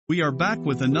We are back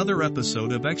with another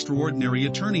episode of Extraordinary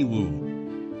Attorney Woo.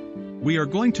 We are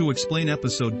going to explain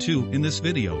episode 2 in this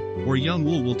video, where Young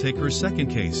Woo will take her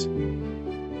second case.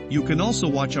 You can also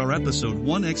watch our episode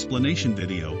 1 explanation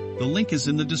video, the link is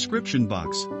in the description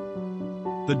box.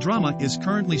 The drama is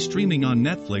currently streaming on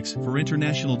Netflix for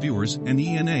international viewers and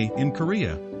ENA in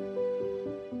Korea.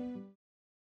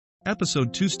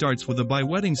 Episode 2 starts with a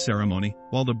wedding ceremony,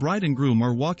 while the bride and groom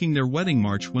are walking their wedding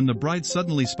march when the bride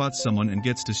suddenly spots someone and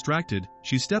gets distracted.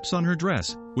 She steps on her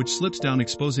dress, which slips down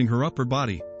exposing her upper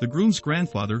body. The groom's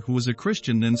grandfather, who is a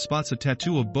Christian, then spots a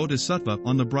tattoo of Bodhisattva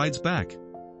on the bride's back.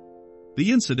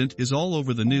 The incident is all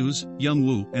over the news. Young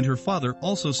Woo and her father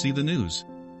also see the news.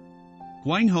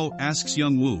 Gwang Ho asks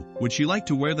Young Woo, would she like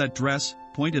to wear that dress,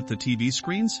 point at the TV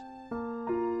screens?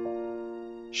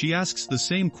 She asks the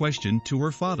same question to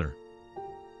her father.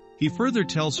 He further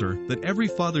tells her that every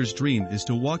father's dream is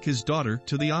to walk his daughter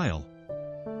to the aisle.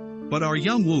 But our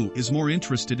Young Woo is more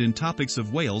interested in topics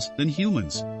of whales than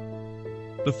humans.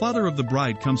 The father of the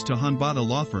bride comes to Hanbada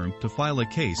law firm to file a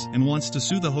case and wants to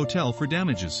sue the hotel for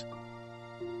damages.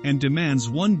 And demands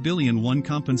 1 billion won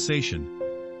compensation.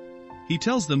 He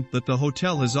tells them that the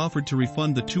hotel has offered to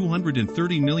refund the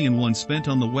 230 million won spent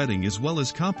on the wedding as well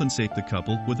as compensate the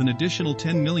couple with an additional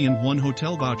 10 million won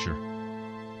hotel voucher.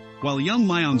 While young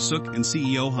Myung Suk and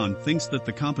CEO Han thinks that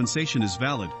the compensation is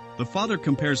valid, the father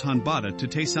compares Hanbada to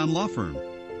Taesan law firm.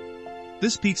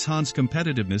 This piques Han's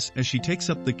competitiveness as she takes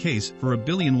up the case for 1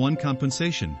 billion won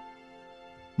compensation.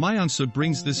 Myung Suk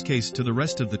brings this case to the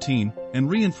rest of the team and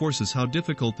reinforces how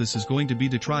difficult this is going to be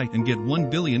to try and get 1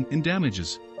 billion in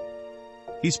damages.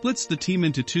 He splits the team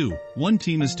into two. One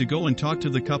team is to go and talk to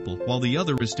the couple while the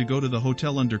other is to go to the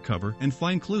hotel undercover and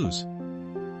find clues.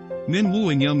 Min Woo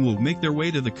and Young Woo make their way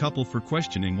to the couple for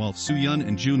questioning while Soo-yeon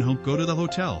and Jun-ho go to the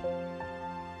hotel.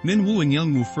 Min Woo and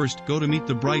Young Woo first go to meet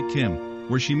the bride Kim,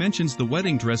 where she mentions the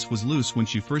wedding dress was loose when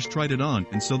she first tried it on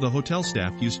and so the hotel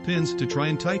staff used pins to try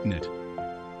and tighten it.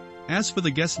 As for the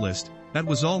guest list, that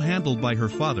was all handled by her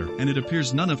father and it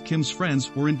appears none of Kim's friends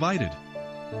were invited.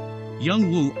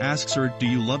 Young Woo asks her, do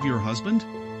you love your husband?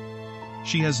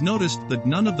 She has noticed that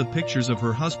none of the pictures of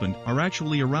her husband are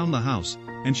actually around the house,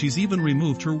 and she's even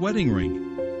removed her wedding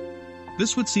ring.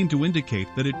 This would seem to indicate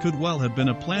that it could well have been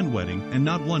a planned wedding and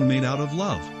not one made out of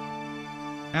love.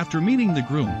 After meeting the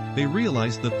groom, they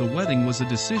realize that the wedding was a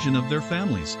decision of their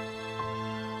families.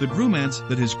 The groom adds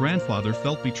that his grandfather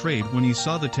felt betrayed when he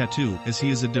saw the tattoo as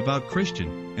he is a devout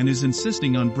Christian, and is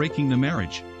insisting on breaking the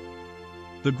marriage.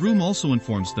 The groom also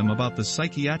informs them about the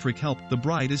psychiatric help the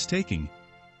bride is taking.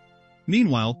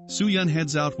 Meanwhile, Soo-yeon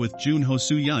heads out with Jun-ho.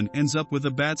 Soo-yeon ends up with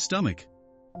a bad stomach.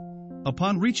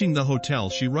 Upon reaching the hotel,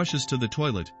 she rushes to the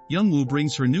toilet. Young Woo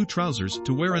brings her new trousers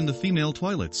to wear in the female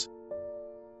toilets.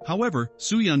 However,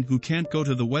 Soo-yeon who can't go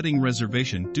to the wedding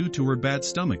reservation due to her bad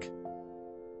stomach.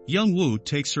 Young Woo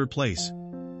takes her place.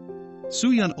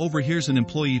 Soo-yeon overhears an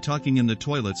employee talking in the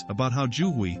toilets about how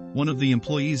Ju-hui, one of the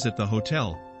employees at the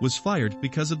hotel, was fired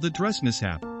because of the dress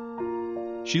mishap.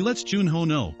 She lets Jun-ho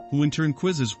know, who in turn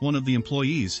quizzes one of the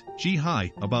employees,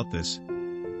 Ji-hai, about this.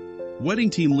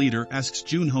 Wedding team leader asks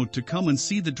Jun-ho to come and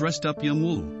see the dressed-up Young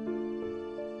Woo.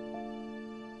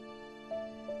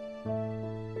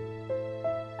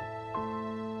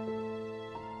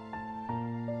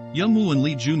 Young Woo and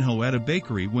Lee Jun-ho at a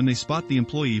bakery when they spot the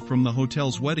employee from the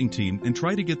hotel's wedding team and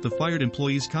try to get the fired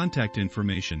employee's contact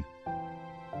information.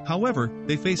 However,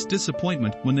 they face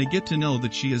disappointment when they get to know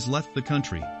that she has left the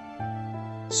country.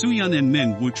 Soo-yeon and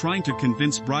Min Woo trying to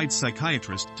convince bride's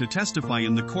psychiatrist to testify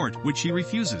in the court, which she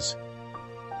refuses.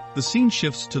 The scene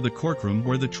shifts to the courtroom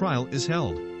where the trial is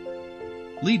held.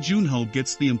 Lee Jun-ho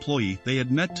gets the employee they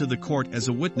had met to the court as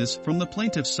a witness from the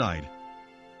plaintiff's side.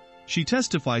 She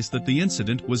testifies that the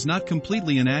incident was not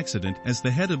completely an accident as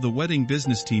the head of the wedding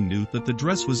business team knew that the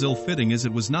dress was ill-fitting as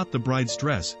it was not the bride's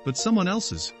dress but someone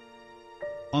else's.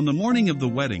 On the morning of the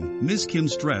wedding, Ms.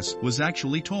 Kim's dress was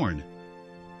actually torn.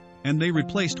 And they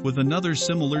replaced with another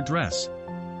similar dress.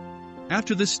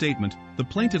 After this statement, the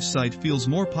plaintiff's side feels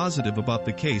more positive about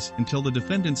the case until the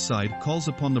defendant's side calls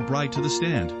upon the bride to the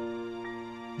stand.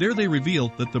 There they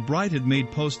reveal that the bride had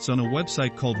made posts on a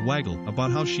website called Waggle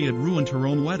about how she had ruined her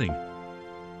own wedding.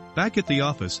 Back at the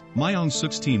office, Myung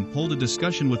Suk's team hold a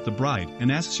discussion with the bride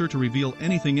and asks her to reveal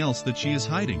anything else that she is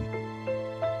hiding.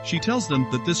 She tells them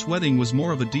that this wedding was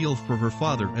more of a deal for her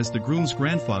father as the groom's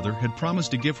grandfather had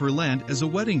promised to give her land as a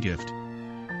wedding gift.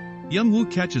 Young Woo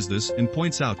catches this and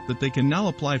points out that they can now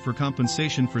apply for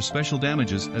compensation for special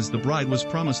damages as the bride was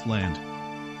promised land.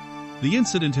 The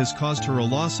incident has caused her a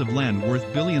loss of land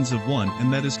worth billions of won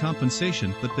and that is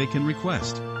compensation that they can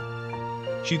request.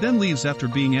 She then leaves after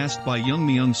being asked by young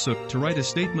Myung Suk to write a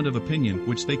statement of opinion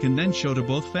which they can then show to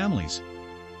both families.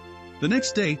 The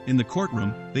next day, in the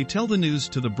courtroom, they tell the news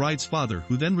to the bride's father,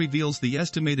 who then reveals the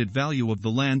estimated value of the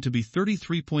land to be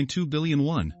 33.2 billion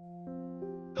won.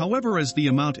 However, as the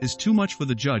amount is too much for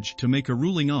the judge to make a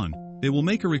ruling on, they will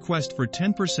make a request for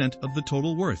 10% of the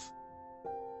total worth.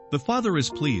 The father is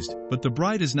pleased, but the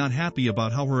bride is not happy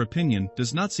about how her opinion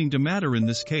does not seem to matter in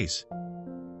this case.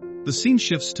 The scene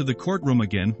shifts to the courtroom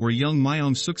again, where young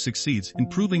Myung Suk succeeds in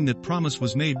proving that promise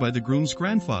was made by the groom's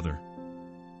grandfather.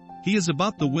 He is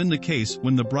about to win the case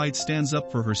when the bride stands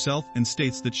up for herself and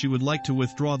states that she would like to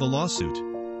withdraw the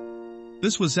lawsuit.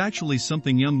 This was actually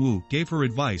something Young Woo gave her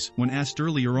advice when asked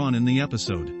earlier on in the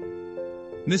episode.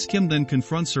 Miss Kim then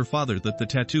confronts her father that the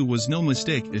tattoo was no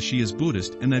mistake, as she is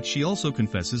Buddhist, and that she also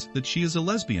confesses that she is a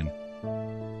lesbian.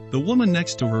 The woman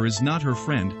next to her is not her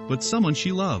friend, but someone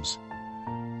she loves.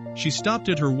 She stopped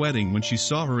at her wedding when she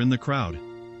saw her in the crowd.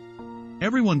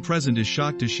 Everyone present is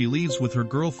shocked as she leaves with her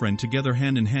girlfriend together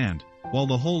hand in hand, while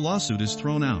the whole lawsuit is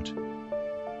thrown out.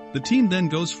 The team then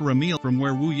goes for a meal, from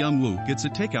where Woo Young-woo gets a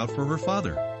takeout for her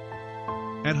father.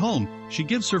 At home, she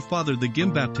gives her father the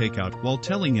gimbap takeout while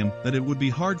telling him that it would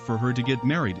be hard for her to get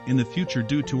married in the future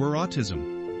due to her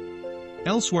autism.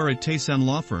 Elsewhere at Taesan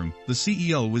Law Firm, the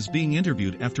CEO is being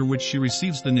interviewed, after which she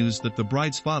receives the news that the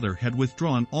bride's father had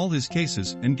withdrawn all his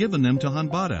cases and given them to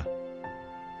Hanbada.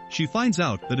 She finds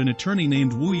out that an attorney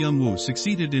named Woo Young-woo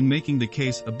succeeded in making the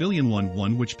case a billion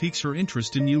won, which piques her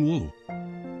interest in Yoon-woo.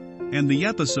 And the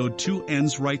episode 2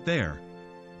 ends right there.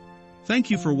 Thank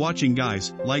you for watching,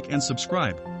 guys. Like and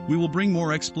subscribe. We will bring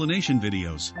more explanation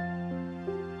videos.